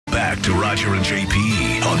back to Roger and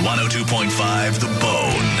JP on 102.5 The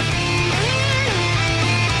Bone.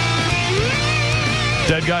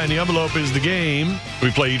 Dead Guy in the Envelope is the game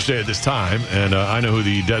we play each day at this time, and I know who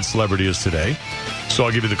the dead celebrity is today. So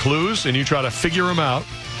I'll give you the clues, and you try to figure them out.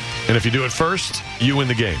 And if you do it first, you win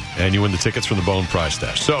the game, and you win the tickets from the Bone Prize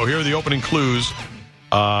Stash. So here are the opening clues.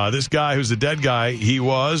 This guy who's the dead guy, he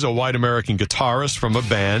was a white American guitarist from a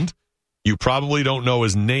band. You probably don't know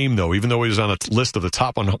his name, though, even though he was on a list of the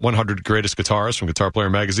top 100 greatest guitarists from Guitar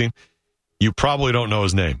Player magazine. You probably don't know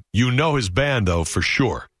his name. You know his band, though, for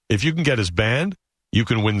sure. If you can get his band, you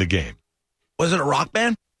can win the game. Was it a rock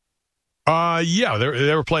band? Yeah,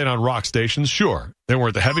 they were played on rock stations, sure. They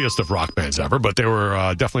weren't the heaviest of rock bands ever, but they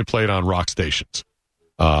were definitely played on rock stations.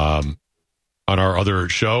 On our other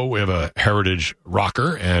show, we have a heritage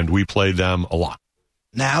rocker, and we played them a lot.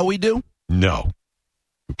 Now we do? No.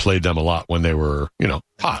 We played them a lot when they were,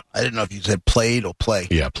 hot. I didn't know if you said played or play.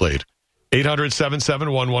 Yeah, played.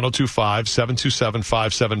 800-771-1025,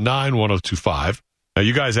 727-579-1025. Now,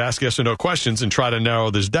 you guys ask yes or no questions and try to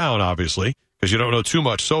narrow this down, obviously, because you don't know too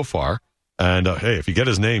much so far. And, hey, if you get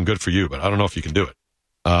his name, good for you, but I don't know if you can do it.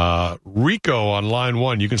 Rico on line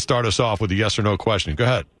 1, you can start us off with a yes or no question. Go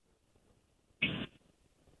ahead.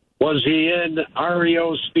 Was he in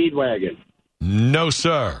REO Speedwagon? No,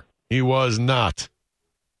 sir. He was not.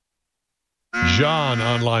 John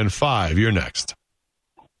on line 5, you're next.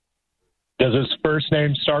 Does his first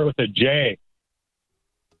name start with a J?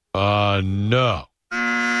 No.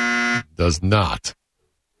 Does not.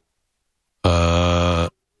 Ryan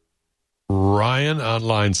on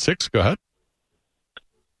line 6, go ahead.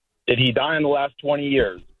 Did he die in the last 20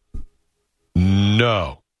 years?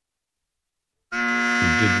 No. He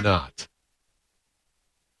did not.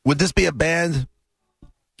 Would this be a band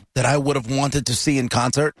that I would have wanted to see in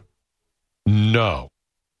concert? No.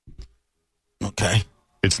 Okay.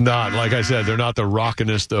 It's not. Like I said, they're not the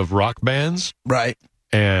rockinest of rock bands. Right.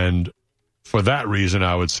 And for that reason,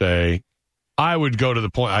 I would say I would go to the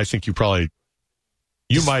point, I think you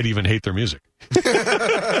might even hate their music.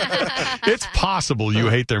 It's possible you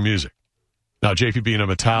hate their music. Now, JP being a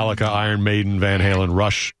Metallica, Iron Maiden, Van Halen,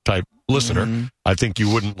 Rush type listener, I think you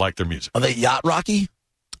wouldn't like their music. Are they yacht rocky?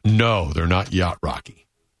 No, they're not yacht rocky.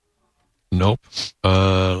 Nope.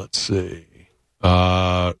 Let's see.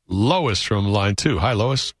 Lois from line 2. Hi,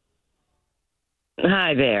 Lois.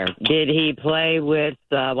 Hi there. Did he play with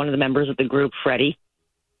one of the members of the group, Freddie?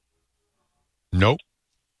 Nope.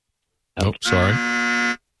 Okay. Nope, sorry.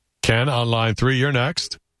 Ken on line 3, you're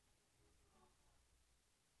next.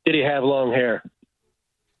 Did he have long hair?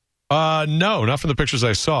 No, not from the pictures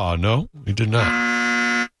I saw. No, he did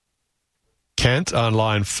not. Kent on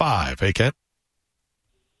line 5. Hey, Kent.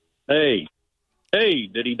 Hey,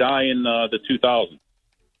 did he die in the 2000s?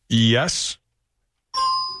 Yes.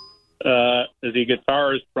 Is he a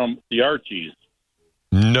guitarist from the Archies?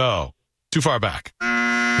 No. Too far back.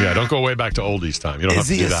 Yeah, don't go way back to oldies time. You don't have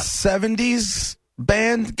to do that. Is he a 70s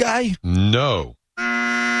band guy? No.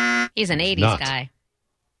 He's an 80s guy.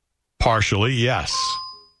 Partially, yes.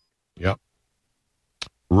 Yep.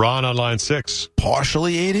 Ron on line 6.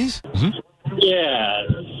 Partially 80s? Mm-hmm.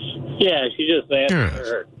 Yeah, she just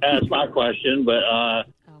asked my question, but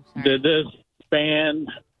did this band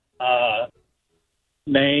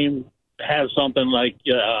name have something like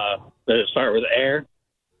that start with air?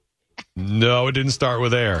 No, it didn't start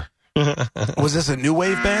with air. Was this a new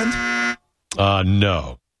wave band?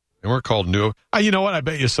 No. They weren't called new. You know what? I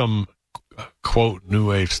bet you some, quote, new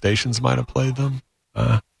wave stations might have played them.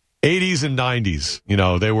 80s and 90s.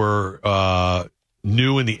 They were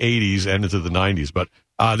new in the 80s and into the 90s, but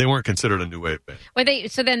they weren't considered a new wave band. Were they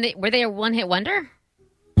a one-hit wonder?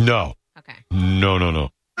 No. Okay. No.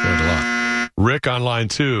 They had a lot. Rick on line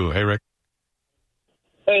 2. Hey, Rick.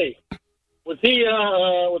 Hey, was he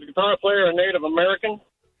was a guitar player a Native American?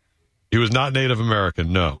 He was not Native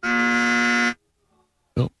American, no.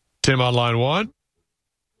 Nope. Tim on line 1.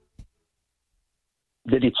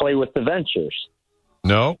 Did he play with the Ventures?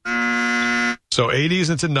 No. So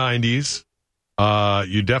 80s into 90s.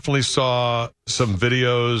 You definitely saw some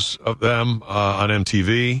videos of them on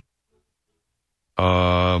MTV.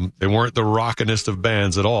 They weren't the rockinest of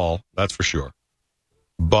bands at all, that's for sure.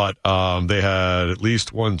 But they had at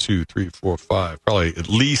least 1, 2, 3, 4, 5, probably at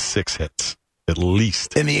least 6 hits. At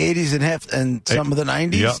least. In the 80s and some of the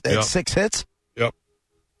 90s? They had 6 hits? Yep.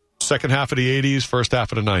 Second half of the 80s, first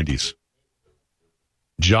half of the 90s.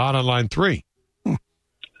 John on line 3.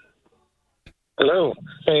 Hello.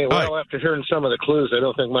 Hey, well, Hi. after hearing some of the clues, I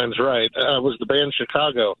don't think mine's right. Was the band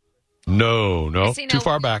Chicago? No. See, Too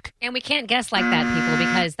far back. And we can't guess like that, people,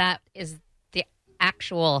 because that is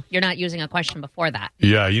actual. You're not using a question before that.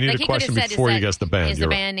 Yeah, you need Like a he could have question said, before you guess the band. Is the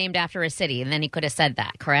You're band named after a city? And then he could have said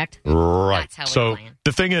that, correct? right. That's how So we're playing.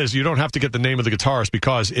 the thing is, you don't have to get the name of the guitarist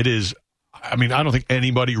because it is. I mean, I don't think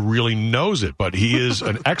anybody really knows it, but he is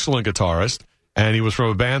an excellent guitarist, and he was from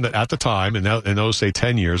a band that at the time, in those say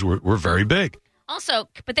 10 years, were very big. Also,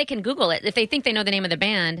 but they can Google it if they think they know the name of the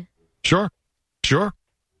band. Sure.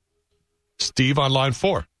 Steve on line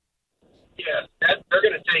 4. Yeah, they're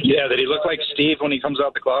going to take. Yeah, did he look like Steve when he comes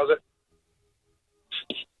out the closet?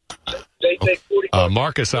 They take 40.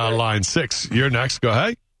 Marcus on line 6. You're next. Go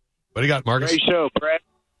ahead. What do you got, Marcus? Great show, Brett.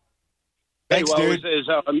 Thanks, dude. Is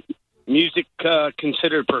music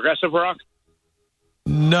considered progressive rock?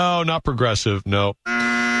 No, not progressive. No.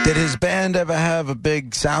 Did his band ever have a big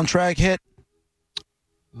soundtrack hit?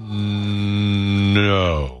 No.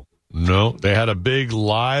 They had a big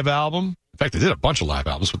live album. In fact, they did a bunch of live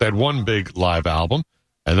albums, but they had one big live album,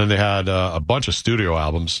 and then they had a bunch of studio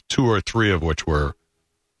albums, 2 or 3 of which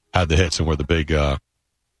had the hits and were the big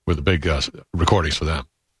recordings for them.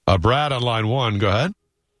 Brad on line 1, go ahead.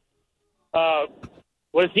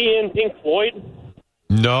 Was he in Pink Floyd?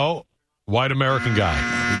 No, white American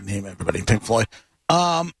guy. Name everybody. Pink Floyd.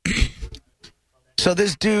 So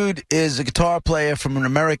this dude is a guitar player from an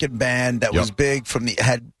American band that was big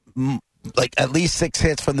had like at least 6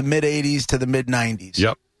 hits from the mid 80s to the mid 90s.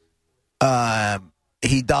 Yep.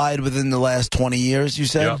 He died within the last 20 years, you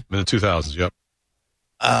said? Yep, in the 2000s, yep.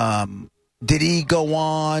 Did he go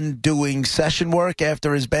on doing session work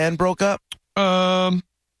after his band broke up?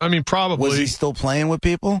 I mean, probably. Was he still playing with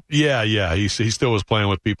people? Yeah. He still was playing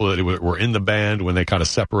with people that were in the band when they kind of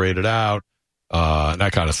separated out,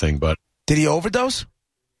 that kind of thing. But did he overdose?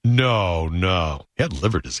 No. He had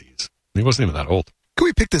liver disease. He wasn't even that old. Can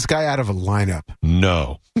we pick this guy out of a lineup?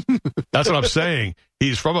 No. That's what I'm saying.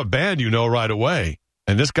 He's from a band you know right away.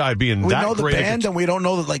 And this guy being we that know the great. band and we don't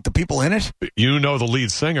know the people in it? You know the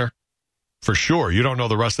lead singer. For sure. You don't know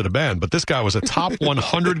the rest of the band. But this guy was a top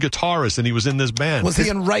 100 guitarist, and he was in this band. Was he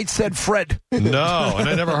in Right Said Fred? No, and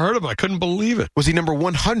I never heard of him. I couldn't believe it. Was he number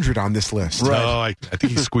 100 on this list? Right. No, I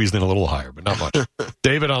think he squeezed in a little higher, but not much.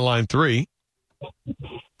 David on line 3.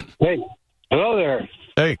 Hey, hello there.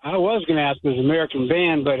 Hey. I was going to ask this American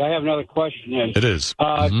band, but I have another question. It is.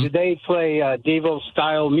 Did they play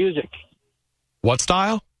Devo-style music? What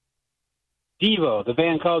style? Devo, the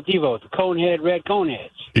band called Devo, the Conehead, Red Coneheads.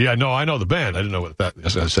 Yeah, no, I know the band. I didn't know what that.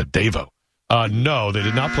 I said Devo. No, they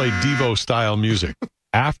did not play Devo-style music.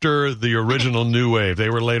 After the original New Wave, they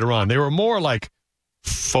were later on. They were more like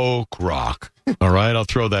folk rock. All right, I'll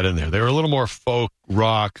throw that in there. They were a little more folk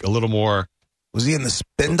rock, a little more. Was he in the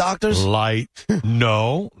Spin Doctors? Light.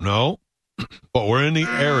 No. But we're in the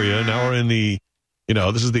area. Now we're in the,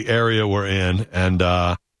 this is the area we're in. And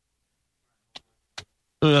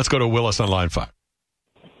let's go to Willis on line 5.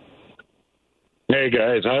 Hey,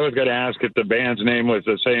 guys. I was going to ask if the band's name was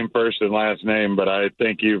the same first and last name, but I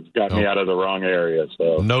think you've got me out of the wrong area.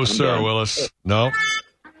 So no, sir, done. Willis. No.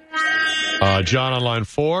 John on line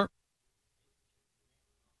 4.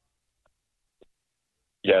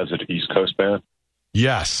 Yeah, is it East Coast band?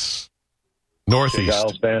 Yes. Northeast. Big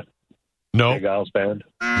Isles band? No. Big Isles band?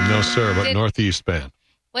 No, sir, but Northeast band.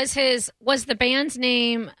 Was the band's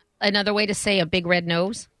name another way to say a big red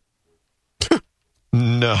nose?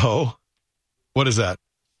 No. What is that?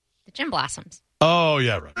 The Gin Blossoms. Oh,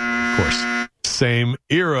 yeah, right. Of course. Same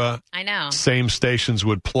era. I know. Same stations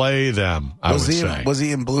would play them, I would say. Was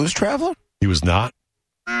he in Blues Traveler? He was not.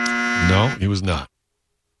 No, he was not.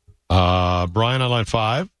 Brian on line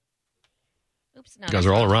 5. Oops, no. You guys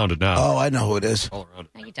are all around it now. Oh, I know who it is. All around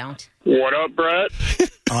it. No, you don't. What up, Brett?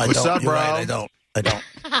 What's up, bro? Right, I don't.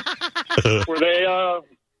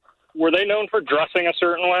 Were they known for dressing a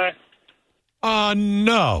certain way?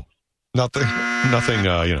 No. Nothing,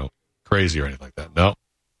 crazy or anything like that. No.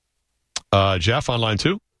 Jeff on line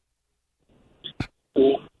 2.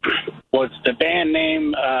 Was the band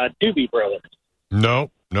name Doobie Brothers? No.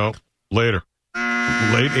 Later.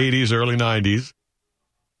 Late 80s, early 90s.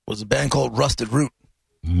 Was a band called Rusted Root?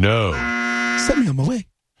 No. Send me on my way.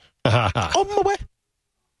 On my way.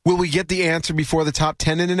 Will we get the answer before the top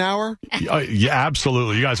 10 in an hour? Yeah,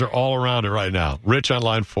 absolutely. You guys are all around it right now. Rich on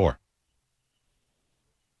line 4.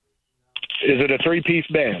 Is it a 3-piece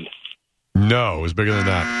band? No, it was bigger than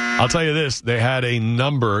that. I'll tell you this. They had a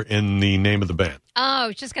number in the name of the band. Oh, I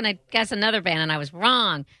was just going to guess another band, and I was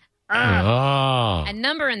wrong. A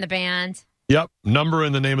number in the band. Yep, number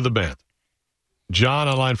in the name of the band. John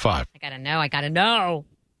on line 5. I got to know.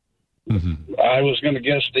 Mm-hmm. I was going to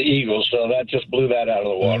guess the Eagles, so that just blew that out of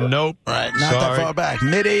the water. Nope. Right, not that far back.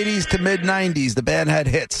 Mid-80s to mid-90s, the band had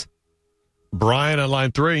hits. Brian on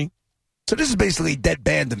line 3. So this is basically dead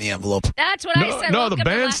band in the envelope. That's what I said. No, Welcome the to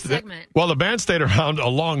band. last segment. Well, the band stayed around a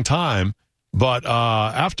long time, but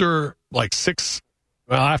after like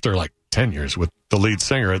 10 years with the lead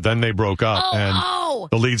singer, then they broke up,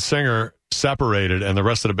 the lead singer separated, and the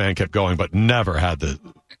rest of the band kept going, but never had the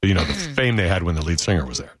fame they had when the lead singer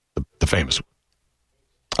was there, the famous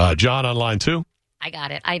one. John on line 2. I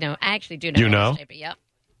got it. I know. I actually do know. You know? But yep.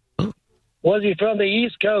 Was he from the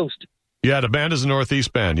East Coast? Yeah, the band is a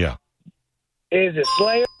Northeast band, yeah. Is it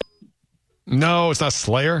Slayer? No, it's not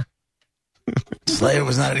Slayer. Slayer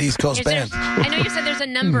was not an East Coast band. I know you said there's a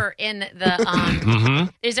number in the.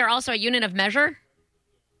 Is there also a unit of measure?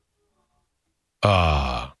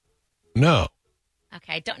 No.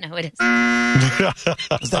 Okay, I don't know who it is.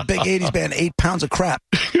 It's that big 80s band, 8 Pounds of Crap.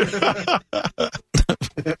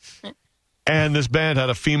 And this band had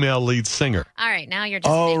a female lead singer. All right, now you're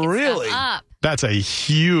just making really? stuff up. That's a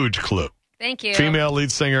huge clue. Thank you. Female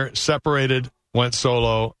lead singer, separated, went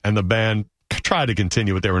solo, and the band tried to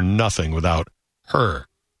continue, but they were nothing without her.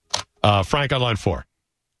 Frank on line 4.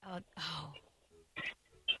 Oh.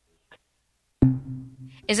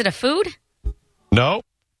 Is it a food? No.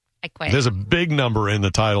 I quit. There's a big number in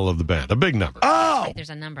the title of the band. A big number. Oh! Wait, there's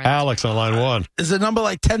a number. Alex on line 1. Is the number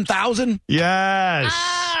like 10,000? Yes.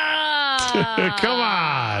 Oh. Come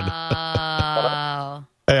on.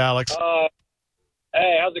 Hey, Alex.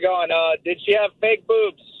 Hey, how's it going? Did she have fake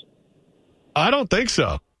boobs? I don't think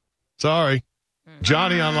so. Sorry.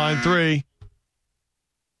 Johnny on line 3.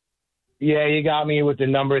 Yeah, you got me with the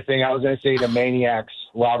number thing. I was going to say the Maniacs,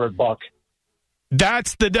 Robert Buck.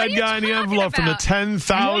 That's the dead guy in the envelope from the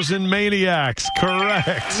 10,000 Maniacs.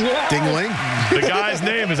 Correct. Ding-a-ling. The guy's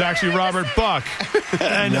name is actually Robert Buck.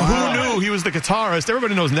 And who knew he was the guitarist?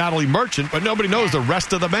 Everybody knows Natalie Merchant, but nobody knows the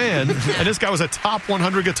rest of the band. And this guy was a top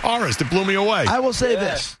 100 guitarist. It blew me away. I will say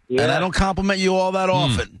this, and I don't compliment you all that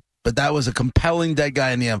often, but that was a compelling dead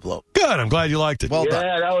guy in the envelope. Good. I'm glad you liked it. Well done.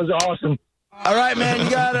 Yeah, that was awesome. All right, man,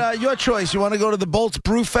 you got your choice. You want to go to the Bolts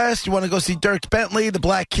Brew Fest? You want to go see Dirk Bentley, the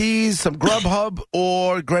Black Keys, some Grubhub,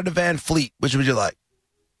 or Greta Van Fleet? Which would you like?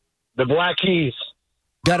 The Black Keys.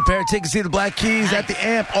 Got a pair of tickets to see the Black Keys at the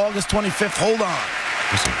Amp, August 25th. Hold on.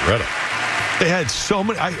 Listen, Greta. They had so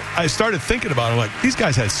many. I started thinking about it. I'm like, these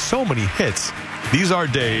guys had so many hits. These are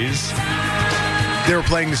days. They were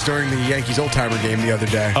playing this during the Yankees old-timer game the other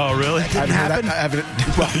day. Oh, really?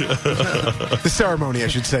 The ceremony, I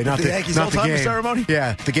should say, not the Yankees old-timer ceremony?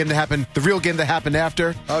 Yeah, the real game that happened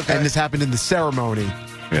after, and this happened in the ceremony.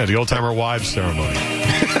 Yeah, the old-timer wives ceremony.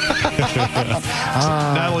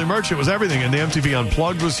 Natalie Merchant was everything, and the MTV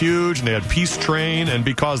Unplugged was huge, and they had Peace Train and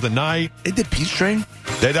Because the Night. They did Peace Train?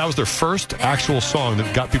 That was their first actual song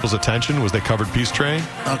that got people's attention, was they covered Peace Train.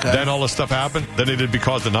 Okay. Then all this stuff happened. Then they did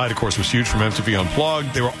Because the Night, of course, was huge from MTV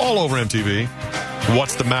Unplugged. They were all over MTV.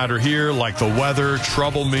 What's the Matter Here, Like the Weather,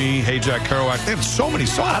 Trouble Me, Hey Jack Kerouac. They have so many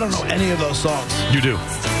songs. I don't know any of those songs. You do.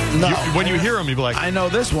 No. When you hear them, you'll be like... I know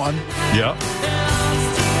this one. Yeah.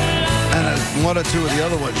 And one or two of the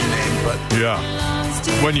other ones you named, but...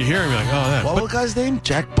 Yeah. When you hear him, you're like, oh, that. What was the guy's name?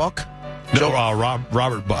 Jack Buck? No,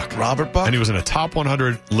 Robert Buck. Robert Buck? And he was in a top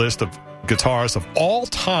 100 list of guitarists of all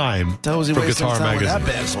time That was he for wasting Guitar time with Magazine.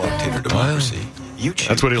 that band for? Dictator democracy.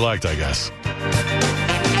 That's what he liked, I guess.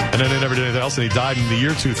 And then they never did anything else, and he died in the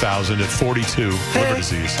year 2000 at 42, liver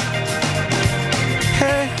disease.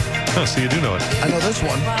 Hey. Oh, so you do know it. I know this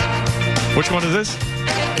one. Which one is this?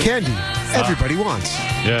 Candy. Everybody wants.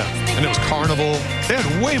 Yeah. And it was Carnival. They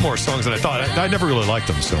had way more songs than I thought. I never really liked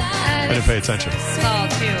them, so I didn't pay attention. It's all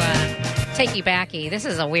too takey backy. This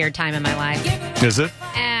is a weird time in my life. Is it?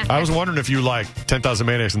 I was wondering if you like 10,000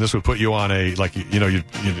 Maniacs and this would put you on a, like, you'd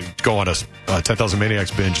go on a 10,000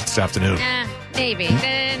 Maniacs binge this afternoon. Maybe.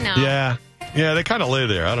 No. Yeah. Yeah, they kind of lay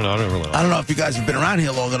there. I don't know. I don't really know. I don't know if you guys have been around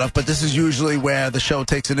here long enough, but this is usually where the show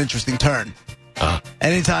takes an interesting turn.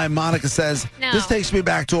 Anytime Monica says, this takes me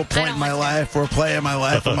back to a point in my life or a play in my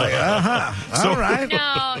life, I'm like, all right.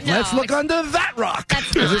 No, Let's look under that rock.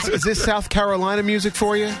 Is this South Carolina music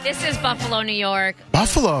for you? This is Buffalo, New York.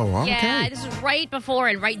 Buffalo, okay. Yeah, this is right before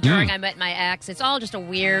and right during I met my ex. It's all just a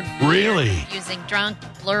weird music, drunk,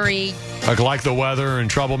 blurry. Like the Weather and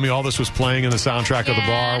Trouble Me, all this was playing in the soundtrack of the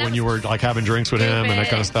bar when you were like having drinks with him and that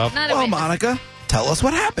kind of stuff. Well, Monica, tell us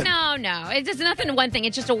what happened. No. It's just nothing. One thing.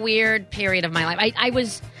 It's just a weird period of my life. I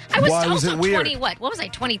was Why was also it weird? 20. What was I?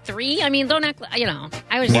 23. I mean, don't act.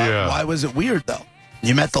 I was. Why was it weird though?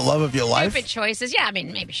 You met the love of your life. Stupid choices. Yeah. I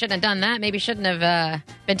mean, maybe shouldn't have done that. Maybe shouldn't have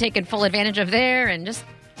been taken full advantage of there and just.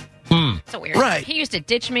 It's a weird. Right. He used to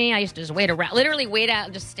ditch me. I used to just wait around, literally wait out,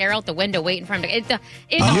 and just stare out the window, waiting for him to. At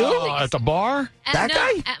the bar? That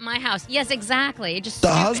guy at my house. Yes, exactly. Just the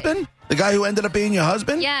stupid. husband. The guy who ended up being your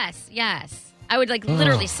husband? Yes. I would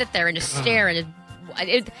literally sit there and just stare and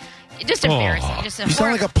just embarrassing. Just you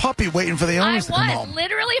sound like a puppy waiting for the owners to come home.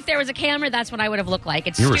 Literally, if there was a camera, that's what I would have looked like.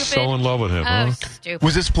 It's you stupid. were so in love with him, huh? Stupid.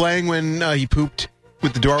 Was this playing when he pooped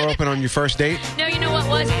with the door open on your first date? No, you know what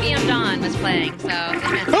was? PM Dawn was playing, so.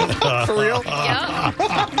 For real? Yep.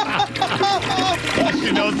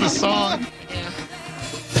 She knows the song.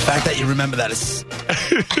 The fact that you remember that is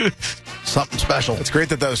something special. It's great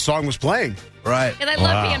that the song was playing. Right. Because I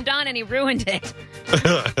love PM Dawn and he ruined it.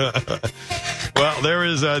 Well, there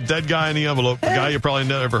is a dead guy in the envelope. A guy you probably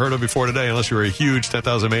never heard of before today, unless you're a huge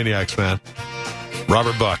 10,000 Maniacs fan.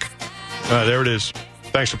 Robert Buck. There it is.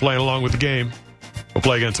 Thanks for playing along with the game. We'll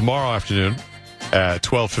play again tomorrow afternoon at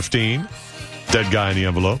 12:15. Dead guy in the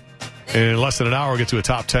envelope. In less than an hour, we'll get to a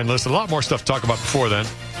top 10 list. A lot more stuff to talk about before then.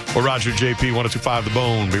 Well, Roger JP, 102.5 The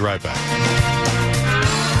Bone. Be right back.